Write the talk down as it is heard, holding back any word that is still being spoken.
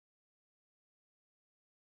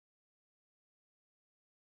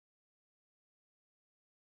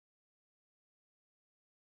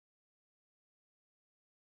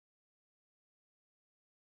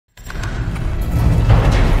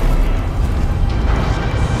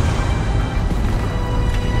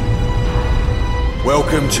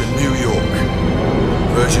Welcome to New York,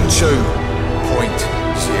 version 2.0.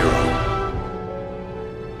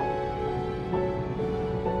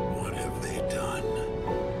 What have they done?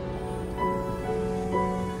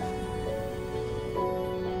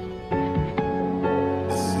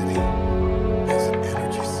 The city has an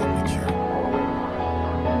energy signature.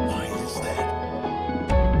 Why is that?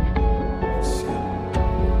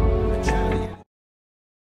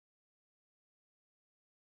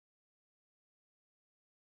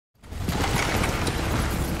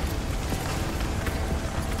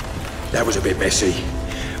 That was a bit messy.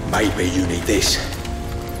 Maybe you need this.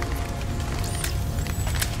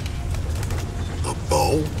 A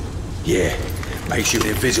bow? Yeah, makes you an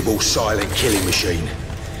invisible, silent killing machine.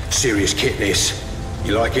 Serious kit this.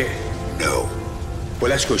 You like it? No.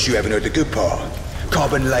 Well, that's because you haven't heard the good part.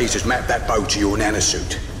 Carbon lasers map that bow to your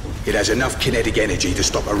nanosuit. It has enough kinetic energy to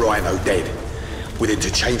stop a rhino dead. With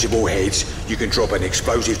interchangeable heads, you can drop an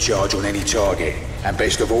explosive charge on any target. And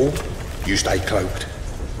best of all, you stay cloaked.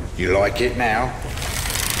 You like it now?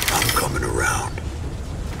 I'm coming around.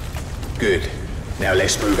 Good. Now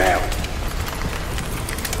let's move out.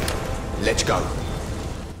 Let's go.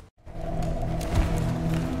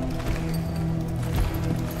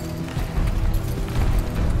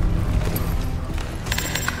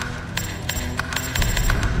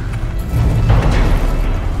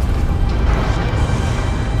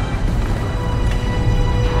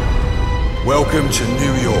 Welcome to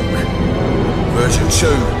New York, version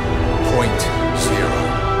 2.0.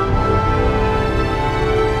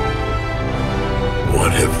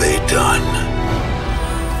 What have they done?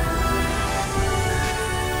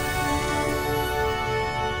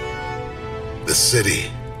 The city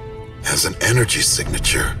has an energy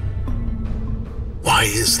signature. Why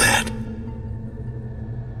is that?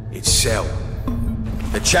 It's Cell.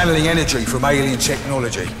 They're channeling energy from alien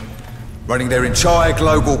technology, running their entire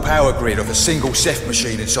global power grid off a single Ceph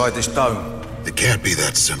machine inside this dome. It can't be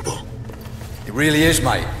that simple. It really is,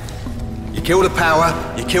 mate. You kill the power,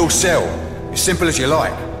 you kill Cell. As simple as you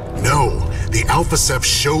like. No, the Alpha Ceph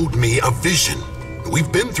showed me a vision.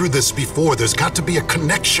 We've been through this before. There's got to be a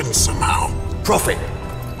connection somehow. Prophet,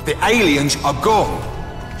 the aliens are gone.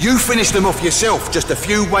 You finished them off yourself, just a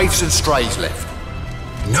few waifs and strays left.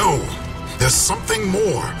 No, there's something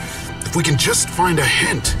more. If we can just find a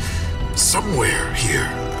hint, somewhere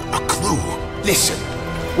here, a clue. Listen,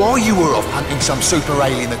 while you were off hunting some super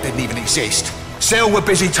alien that didn't even exist, Cell were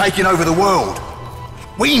busy taking over the world.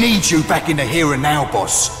 We need you back in the here and now,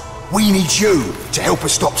 boss. We need you to help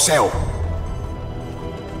us stop Cell.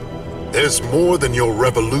 There's more than your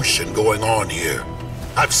revolution going on here.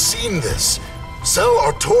 I've seen this. Cell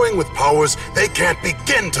are toying with powers they can't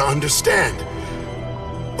begin to understand.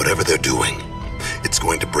 Whatever they're doing, it's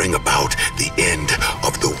going to bring about the end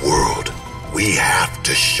of the world. We have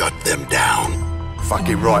to shut them down.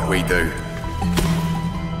 Fucking right we do.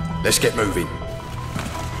 Let's get moving.